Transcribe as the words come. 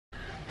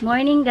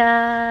Morning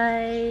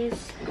guys!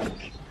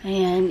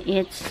 Ayan,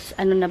 it's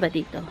ano na ba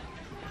dito?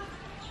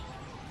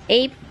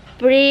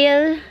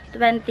 April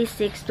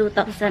 26,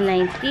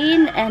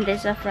 2019 and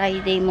it's a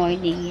Friday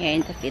morning here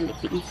in the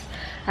Philippines.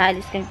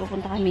 Haalis kami,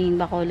 pupunta kami in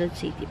Bacolod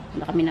City.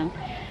 Pupunta kami ng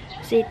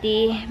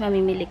city,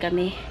 mamimili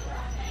kami.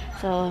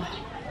 So,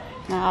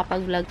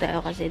 nakakapag-vlog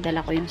tayo kasi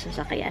dala ko yung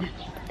sasakyan.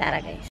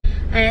 Tara guys!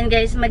 Ayan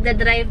guys,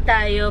 magdadrive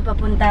tayo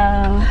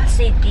papuntang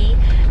city.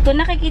 Kung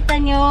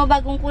nakikita nyo,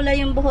 bagong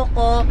kulay yung buhok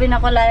ko,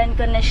 pinakulayan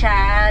ko na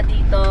siya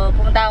dito.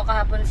 Pumunta ako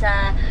kahapon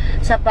sa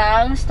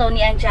Pang, Stony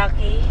and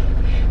Jackie.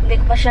 Hindi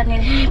ko pa siya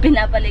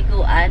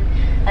pinapaliguan.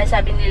 Ay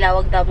sabi nila,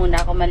 wag daw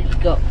muna ako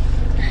maligo.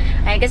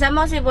 Ay,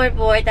 kasama ko si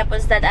Borbor,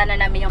 tapos dadaanan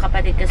namin yung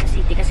kapatid ko sa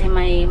city kasi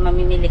may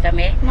mamimili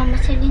kami.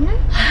 Mama Selena?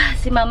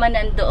 Si Mama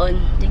nandoon.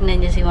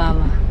 Tingnan niyo si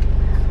Mama.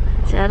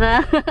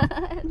 Sarap!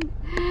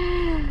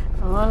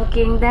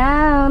 Walking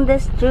down the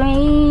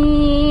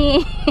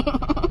street.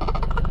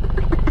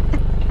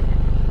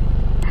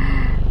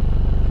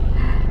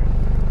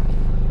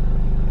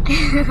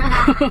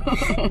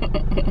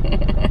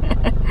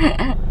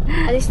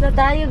 Alis na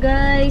tayo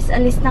guys.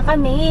 Alis na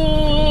kami.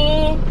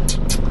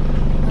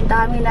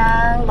 Punta kami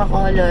ng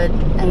Bacolod.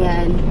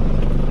 Ayan.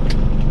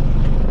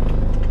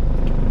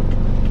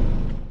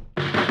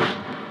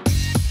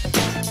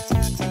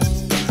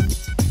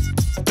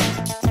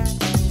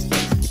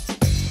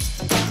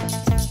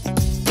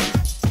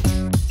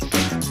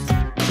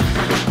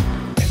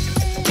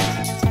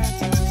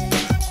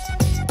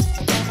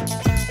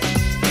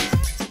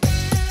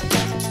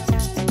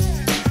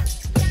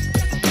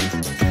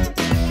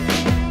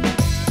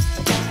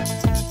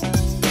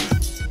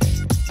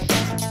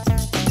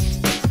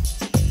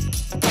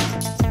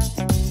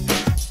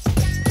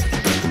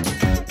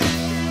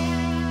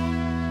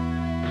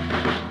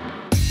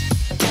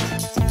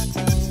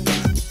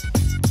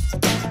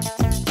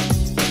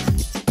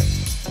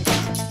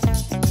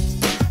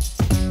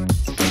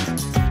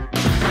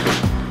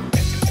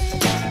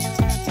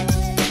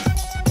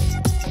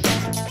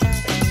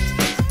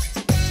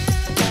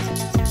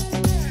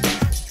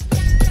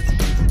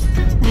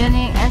 Yan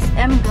yung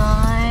SM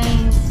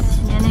guys.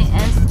 Yan yung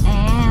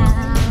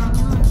SM.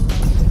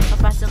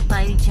 Papasok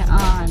tayo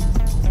dyan.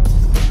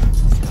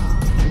 So,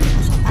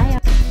 pasok tayo.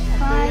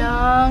 Ito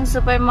yung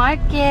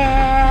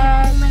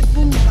supermarket.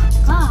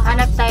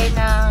 Hanap tayo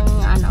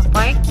ng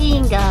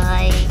parking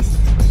guys.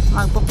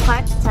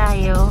 Magbukat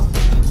tayo.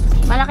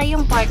 Malaki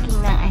yung parking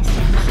ng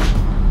SM.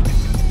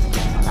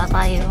 Wala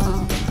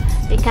tayong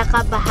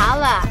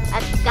ikakabahala.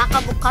 At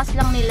kakabukas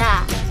lang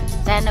nila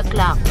 10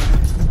 o'clock.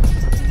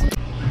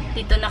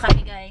 Dito na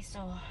kami guys.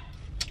 So,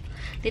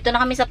 dito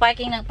na kami sa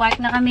parking.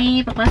 Nag-park na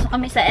kami. Papasok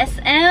kami sa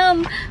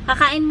SM.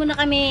 Kakain muna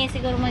kami.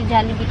 Siguro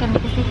mag-Jollibee kami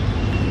kasi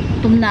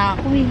gutom na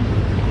ako eh.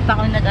 Hindi pa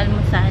ako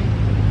nag-almusal.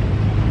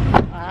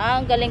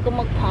 Ang galing ko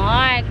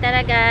mag-park.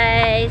 Tara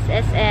guys.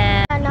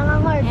 SM.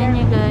 Ayan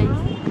nyo guys.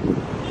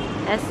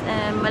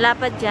 SM.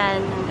 Malapad dyan.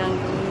 Hanggang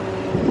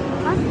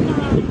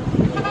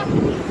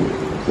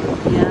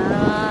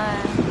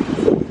yan.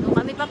 Doon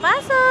kami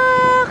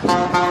papasok.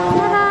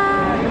 Tara.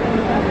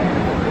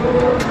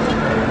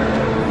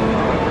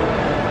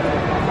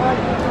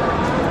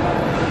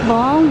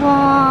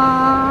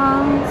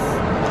 Bongbongs.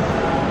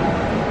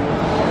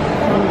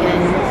 Ayan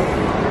guys.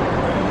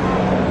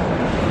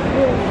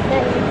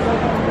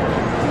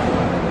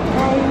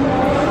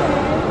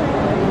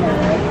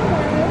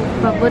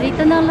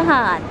 Paborito ng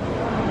lahat.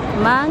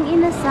 Mang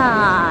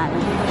inasal.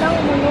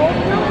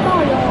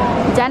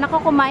 Diyan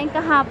ako kumain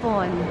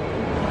kahapon.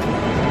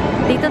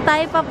 Dito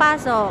tayo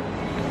papasok.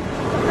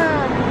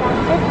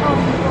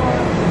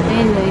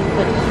 Ayun,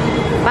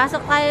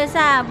 pasok tayo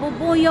sa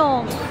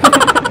Bubuyong.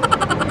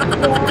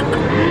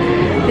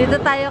 Dito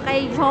tayo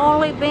kay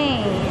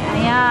Jollibee.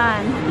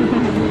 Ayan.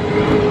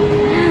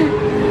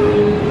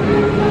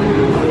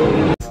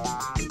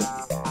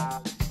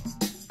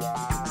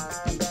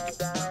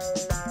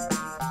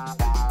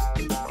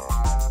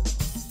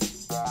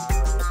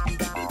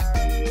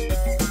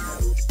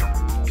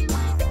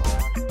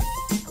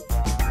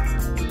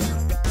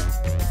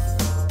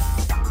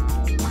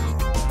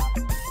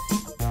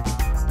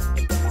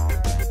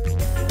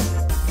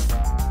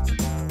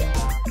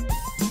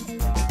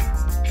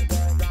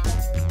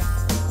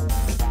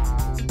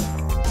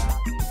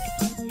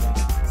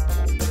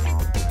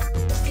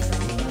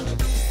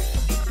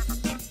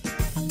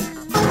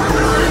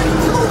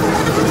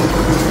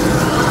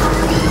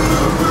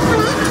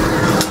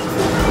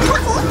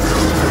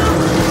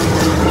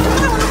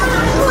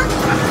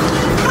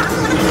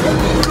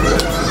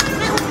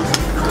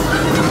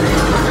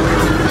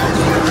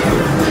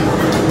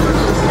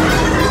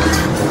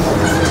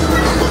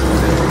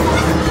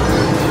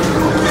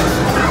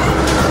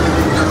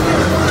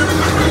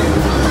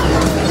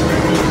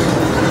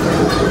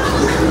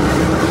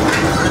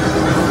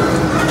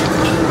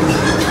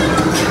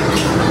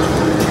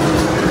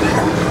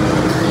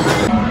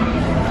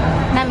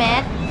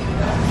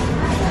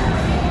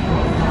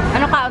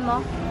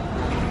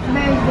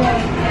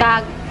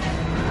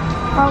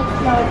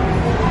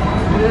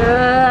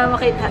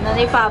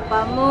 ni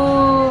Papa mo.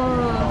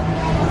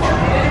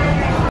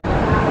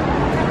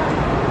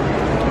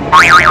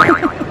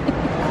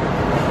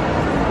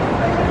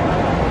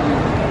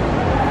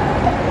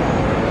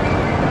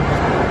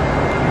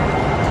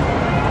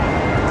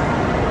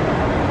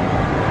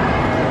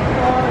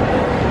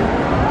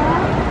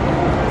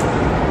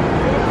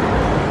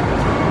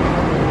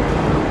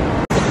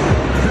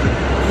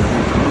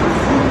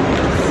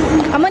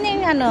 Amo na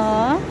yung ano?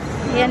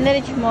 Yan na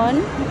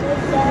Richmond?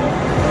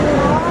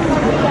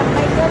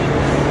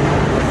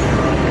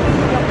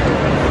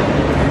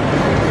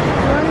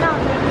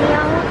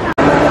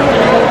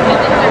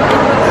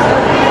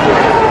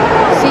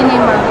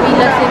 Cinema,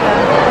 pila sila.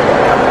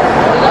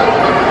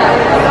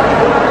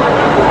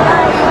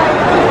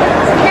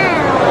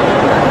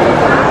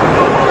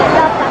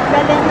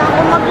 Galing na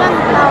ako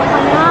maglantaw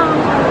kaya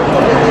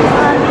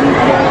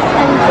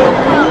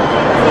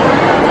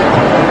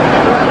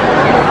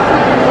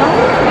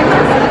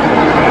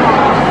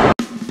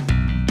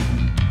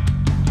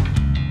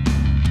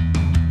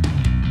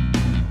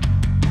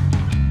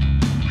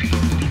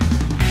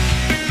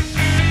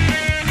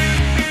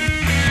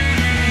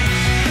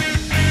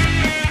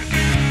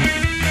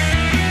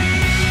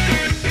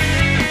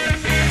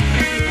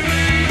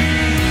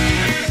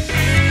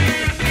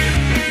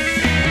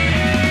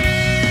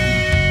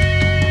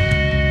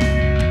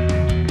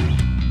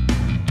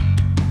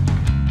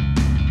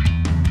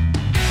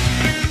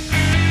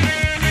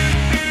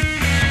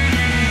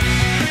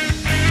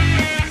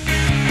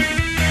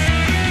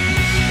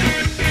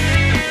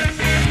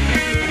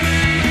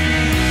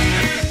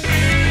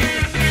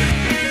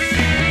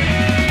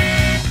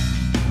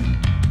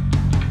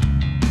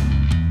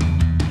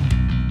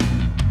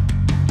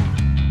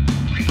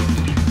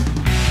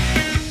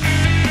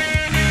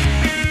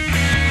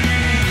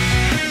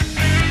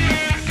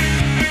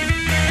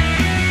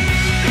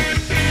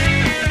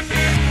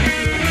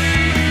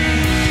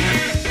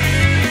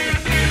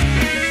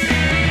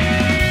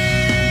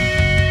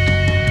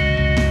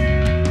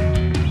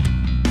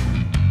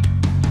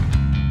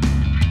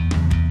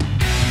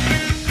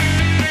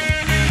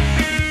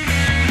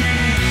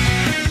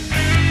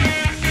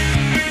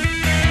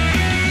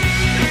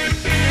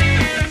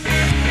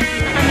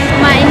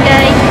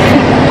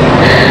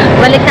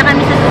balik na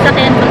kami sa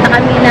sasakyan, punta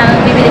kami na,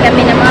 bibili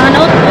kami ng mga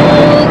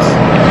notebooks.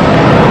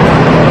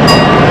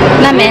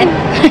 Namin?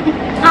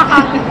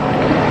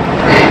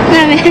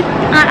 Namin?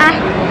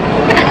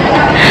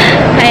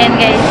 Ayan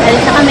guys,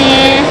 alis na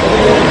kami.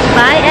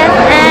 Bye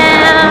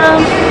SM!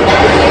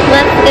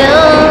 Let's go!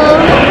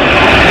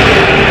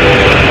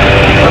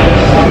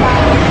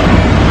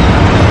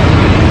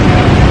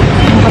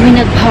 Kami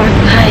nag-park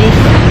guys.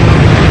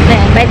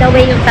 Then, by the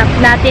way, yung top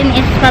natin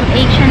is from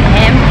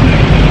H&M.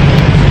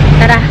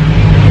 Tara!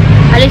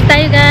 Alis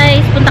tayo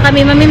guys. Punta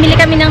kami. Mamimili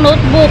kami ng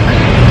notebook.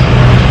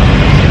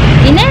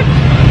 Init!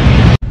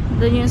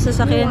 Doon yung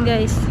sasakyan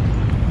guys.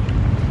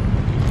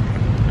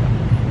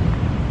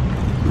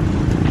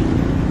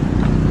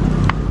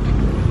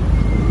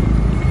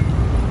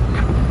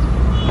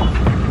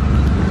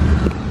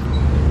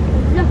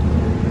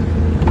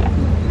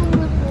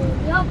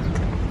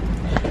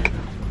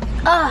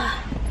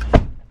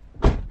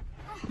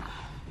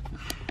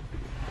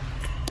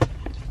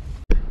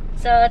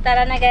 So,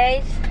 tara na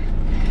guys.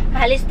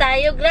 Alis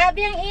tayo.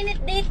 Grabe ang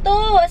init dito.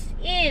 As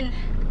in.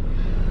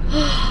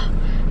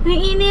 Ang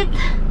init.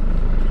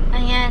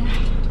 Ayan.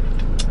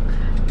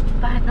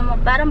 Bakit naman?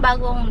 Parang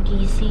bago akong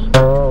gising.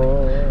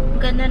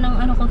 Ang ganda ng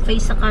ano kong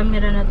face sa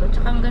camera na to.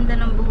 Tsaka ang ganda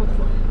ng buhok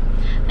ko.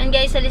 And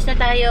guys, alis na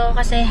tayo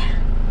kasi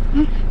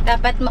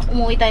dapat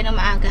umuwi tayo ng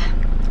maaga.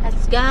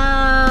 Let's go!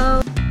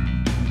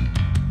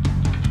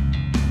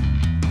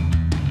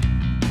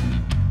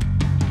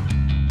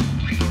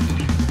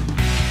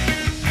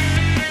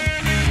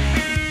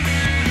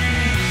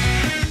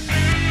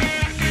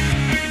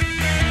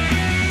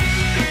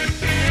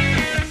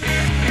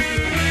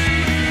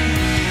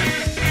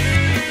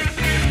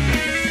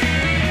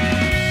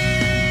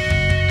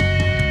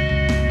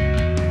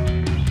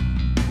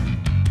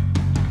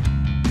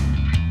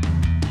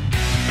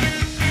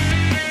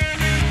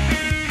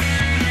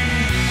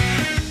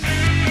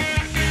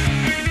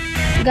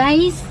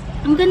 Guys,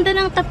 ang ganda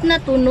ng top na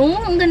to, no?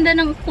 Ang ganda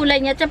ng kulay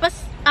niya.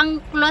 Tapos,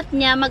 ang cloth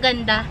niya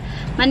maganda.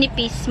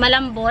 Manipis,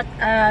 malambot.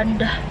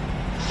 And,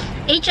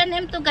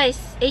 H&M to guys.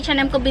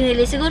 H&M ko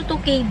binili. Siguro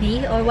 2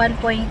 KD or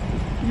 1.9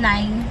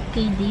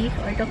 KD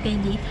or 2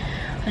 KD.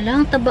 Hala,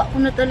 ang taba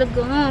ko na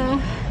talaga.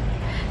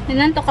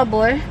 Yan to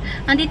kabor.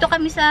 Andito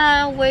kami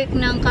sa work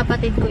ng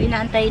kapatid ko.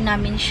 Inaantay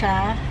namin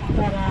siya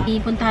para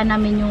ipuntahan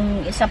namin yung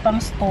isa pang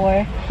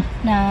store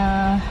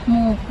na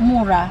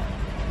mura.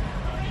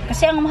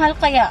 Kasi ang mahal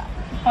kaya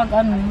pag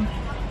ano,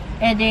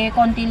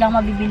 konti lang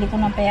mabibili ko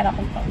ng pera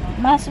ko.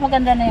 Mas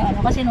maganda na yung ano,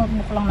 kasi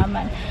notebook lang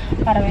naman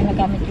para may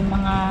nagamit yung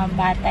mga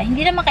bata.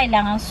 Hindi naman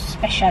kailangan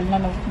special na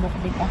notebook,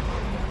 di ba?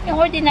 Yung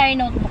ordinary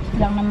notebook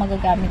lang na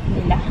magagamit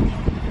nila.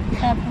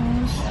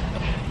 Tapos,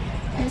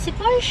 si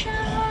Portia!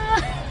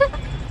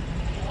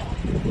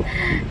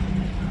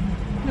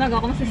 Nagawa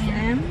ko na sa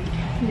CM.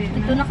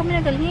 Ito na kami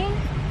nagaling.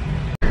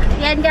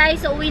 Ayan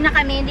guys, so uwi na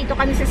kami. Dito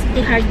kami sa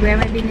City Hardware.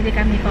 May binili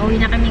kami. Pauwi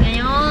na kami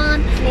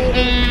ngayon.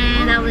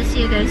 And I will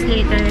see you guys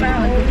later.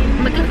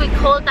 Mag-quick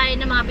haul tayo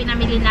ng mga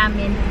pinamili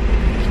namin.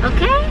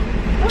 Okay?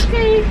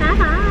 Okay.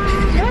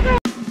 Bye-bye.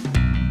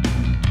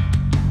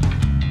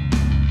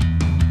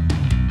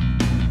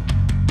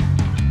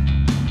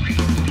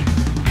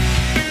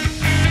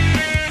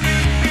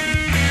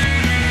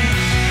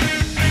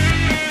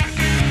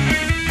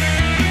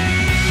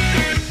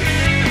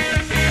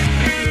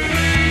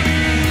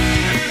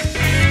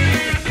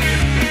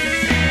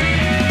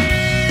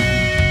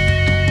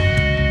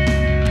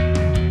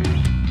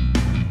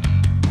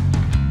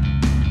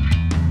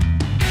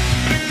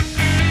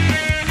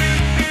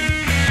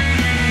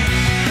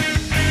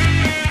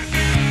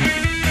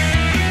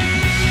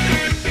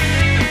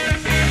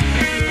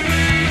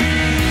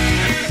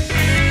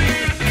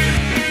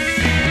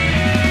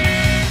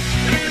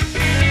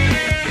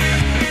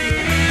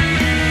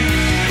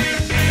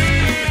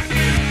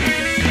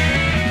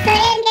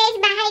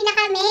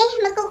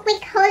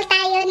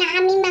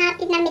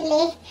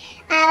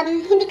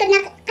 Hindi ko na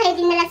kayo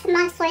dinala sa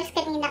mga source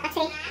kanina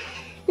kasi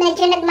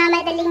medyo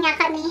nagmamadali nga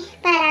kami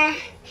para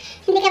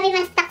hindi kami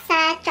ma-stuck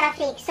sa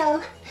traffic. So,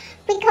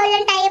 quick haul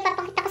lang tayo.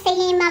 Papakita ko sa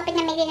inyo yung mga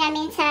pinamili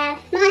namin sa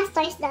mga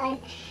stores doon.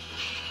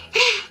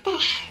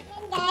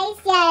 Yan guys,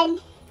 yan.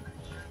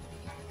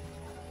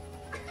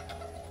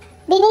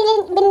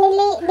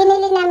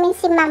 Binili namin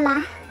si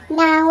Mama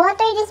ng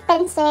water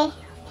dispenser.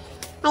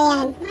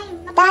 Ayan.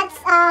 That's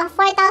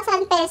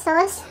 4,000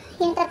 pesos.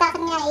 Yung tatak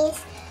niya is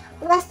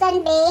Western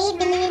Bay.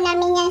 Binili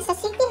namin yan sa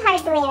City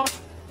Hardware.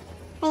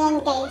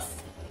 Ayan guys.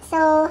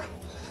 So,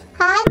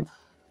 hot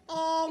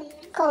and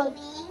cold.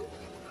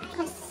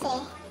 Kasi,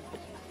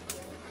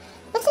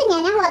 gusto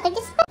niya ng water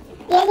dispenser.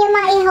 Yan yung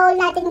mga i-haul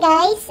natin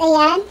guys.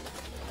 Ayan.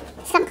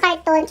 Isang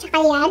karton, tsaka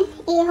yan.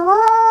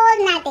 I-haul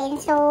natin.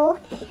 So,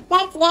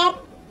 let's get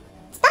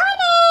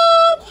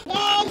started!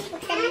 Guys,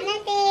 buksan na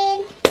natin.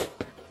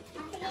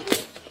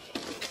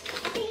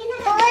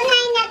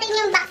 Uunahin natin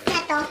yung box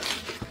na to.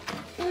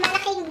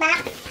 Malaking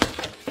box.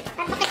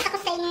 Papakita ko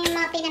sa inyo yung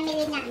mga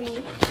pinamili namin.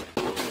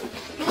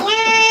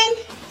 Ayan.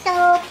 So,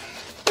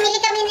 pumili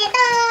kami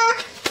nito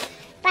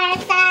para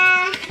sa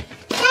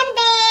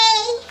Sunday.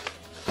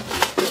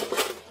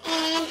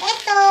 And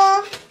ito.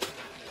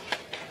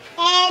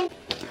 And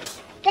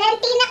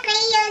 20 na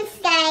crayons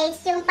guys.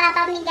 Yung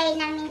papamigay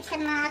namin sa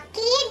mga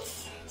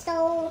kids.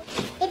 So,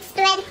 it's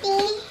 20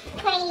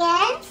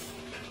 crayons.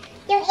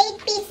 Yung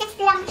 8 pieces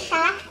lang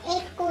siya.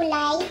 8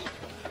 kulay.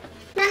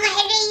 Mga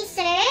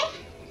eraser.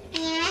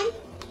 Ayan.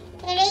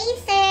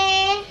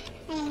 Eraser.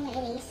 Ayan yung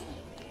eraser.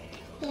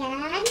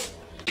 Ayan.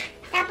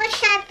 Tapos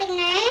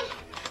sharpener.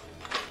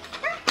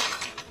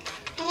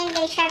 Ayan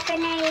guys,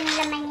 sharpener yung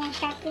laman niya.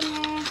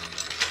 Sharpener.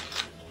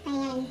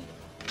 Ayan.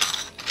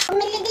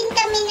 Bumili din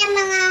kami ng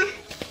mga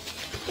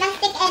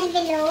plastic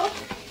envelope.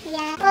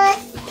 Ayan.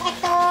 Tapos,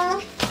 ito.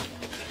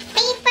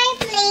 Paper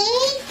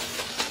plates.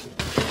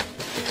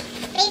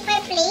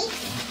 Paper plates.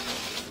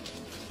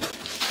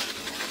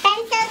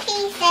 Pencil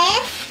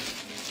cases,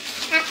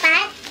 4,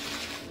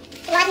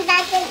 1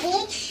 dozen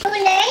each.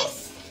 Rulers,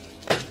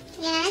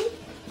 yan.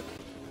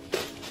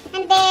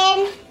 And then,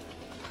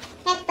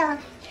 ito.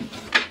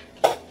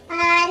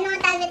 Ano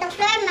tawag ito?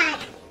 Floor mat.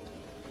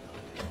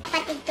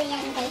 Kapatid ko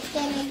yan guys,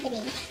 yan yung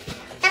green.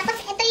 Tapos,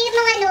 ito yung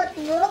mga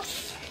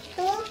notebooks.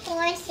 2,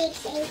 4,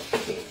 6, 8.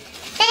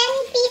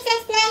 10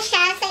 pieces na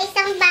siya sa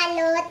isang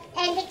balot.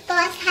 And it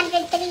costs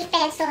 103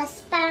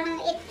 pesos. Parang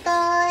it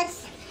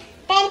costs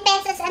 10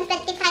 pesos and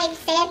 25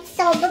 cents.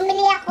 So,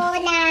 bumili ako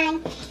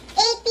ng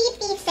 80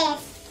 pieces.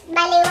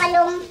 Bali,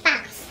 8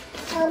 packs.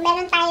 So,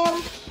 meron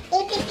tayong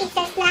 80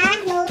 pieces na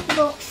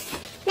notebooks.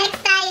 Next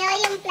tayo,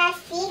 yung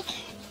plastic.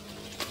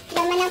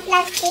 Laman ng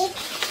plastic.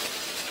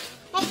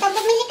 Ito,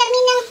 bumili kami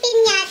ng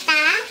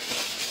pinyata.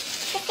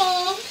 Kasi,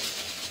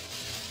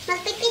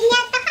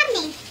 magpipinyata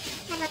kami.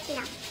 Harap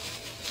lang.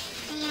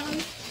 Ayan.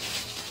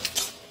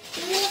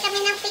 Bumili kami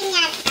ng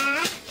pinyata.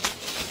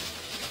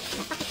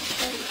 Napakita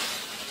ko.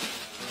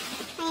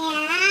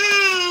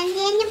 Ayan.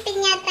 Yan yung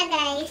pinyata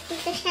guys.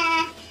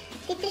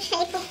 Dito siya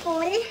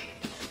ipupull.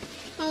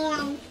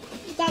 Ayan.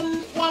 Diyan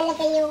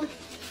lalagay yung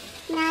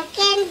na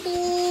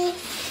candy.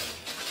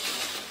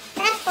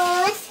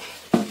 Tapos,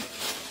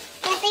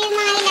 ito yung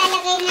mga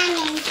ilalagay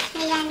namin.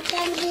 Ayan.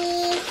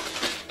 Candy,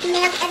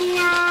 milk and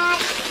nut,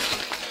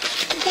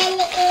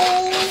 jelly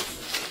ace,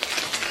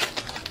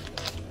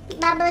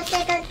 bubble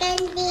circle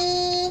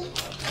candy,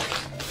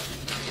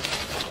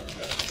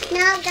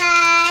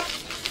 nougat.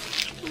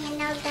 Ayan,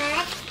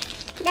 nougat.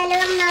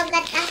 Dalawang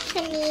nougat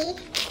actually.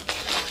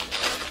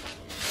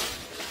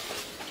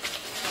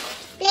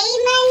 Play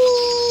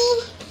money.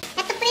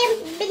 Ito po yung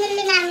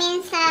binili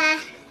namin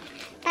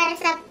para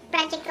sa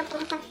project ko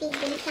pong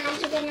pa-feeding. Saka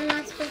bigyan ng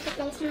mga school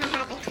supplies sa mga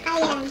bata. Saka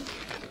yan.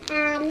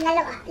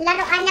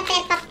 Laruan na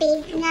Peppa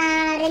Pig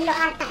na relo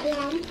ata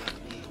yan.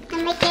 Na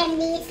may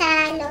candy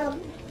sa loob.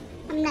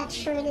 I'm not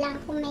sure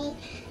lang kung may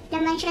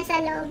laman siya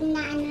sa loob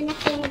na na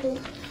candy.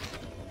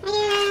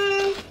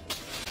 Ayan.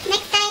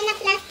 Next tayo na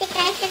plastic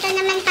guys, ito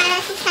naman para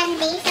sa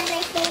Sunday, sa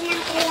birthday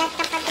ng kuya at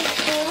kapatid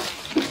ko.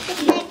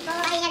 Sister ko,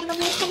 ayan,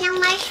 bumili siya ng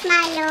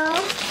marshmallow.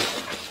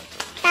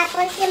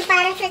 Tapos yung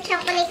para sa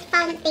chocolate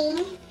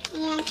fountain.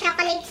 Ayan,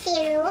 chocolate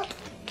syrup.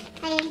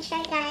 Ayan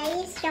siya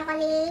guys,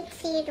 chocolate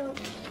syrup.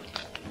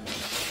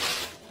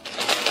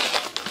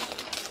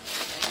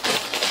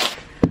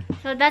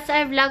 So, that's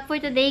our vlog for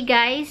today,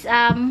 guys.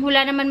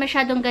 Wala naman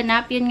masyadong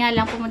ganap. Yun nga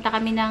lang, pumunta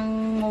kami ng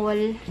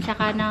mall,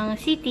 tsaka ng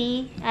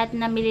city, at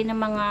namili ng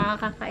mga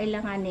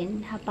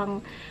kakailanganin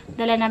habang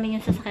dala namin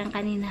yung sasakyan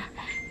kanina.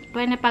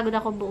 Pero napagod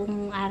ako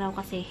buong araw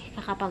kasi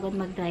kakapagod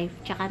mag-drive.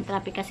 Tsaka ang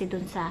traffic kasi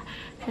dun sa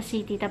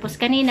city. Tapos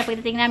kanina,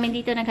 pagdating namin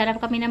dito,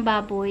 naghanap kami ng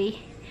baboy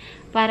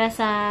para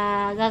sa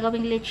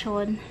gagawing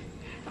lechon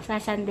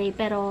sa Sunday.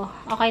 Pero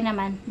okay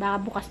naman.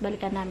 Baka bukas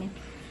balikan namin.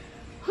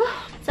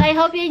 So, I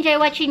hope you enjoy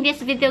watching this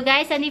video,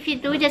 guys. And if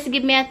you do, just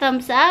give me a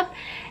thumbs up.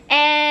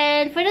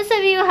 And for those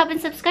of you who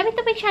haven't subscribed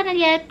to my channel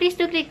yet, please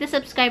do click the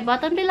subscribe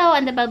button below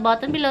and the bell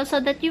button below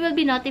so that you will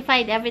be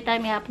notified every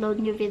time I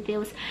upload new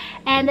videos.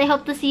 And I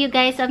hope to see you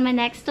guys on my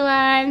next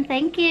one.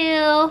 Thank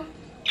you.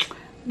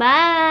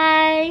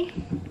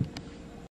 Bye!